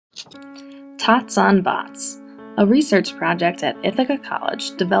Tots on Bots, a research project at Ithaca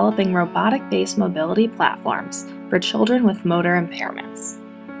College developing robotic-based mobility platforms for children with motor impairments.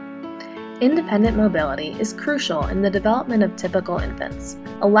 Independent mobility is crucial in the development of typical infants,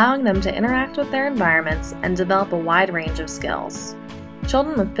 allowing them to interact with their environments and develop a wide range of skills.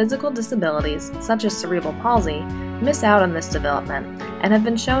 Children with physical disabilities, such as cerebral palsy, miss out on this development and have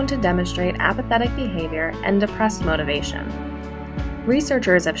been shown to demonstrate apathetic behavior and depressed motivation.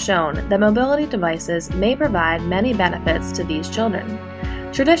 Researchers have shown that mobility devices may provide many benefits to these children.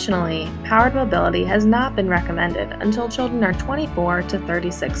 Traditionally, powered mobility has not been recommended until children are 24 to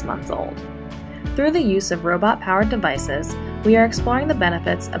 36 months old. Through the use of robot-powered devices, we are exploring the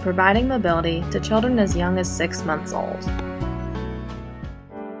benefits of providing mobility to children as young as 6 months old.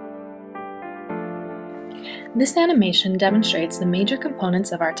 This animation demonstrates the major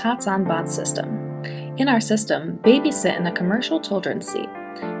components of our Tots on Bots system. In our system, babies sit in a commercial children's seat.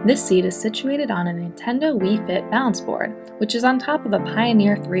 This seat is situated on a Nintendo Wii Fit Balance Board, which is on top of a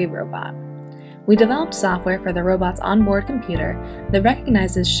Pioneer 3 robot. We developed software for the robot's onboard computer that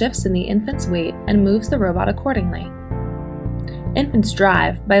recognizes shifts in the infant's weight and moves the robot accordingly. Infants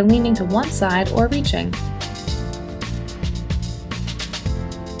drive by leaning to one side or reaching.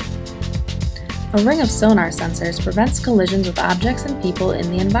 A ring of sonar sensors prevents collisions with objects and people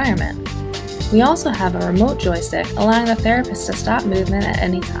in the environment. We also have a remote joystick allowing the therapist to stop movement at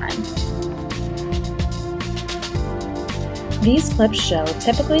any time. These clips show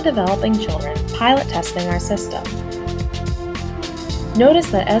typically developing children pilot testing our system.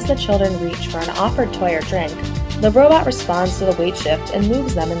 Notice that as the children reach for an offered toy or drink, the robot responds to the weight shift and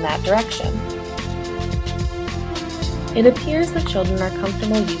moves them in that direction. It appears that children are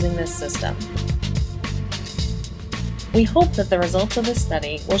comfortable using this system. We hope that the results of this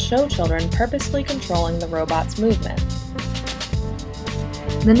study will show children purposefully controlling the robot's movement.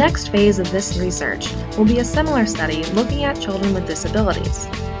 The next phase of this research will be a similar study looking at children with disabilities.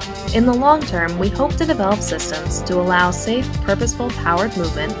 In the long term, we hope to develop systems to allow safe, purposeful, powered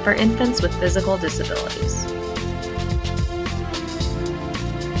movement for infants with physical disabilities.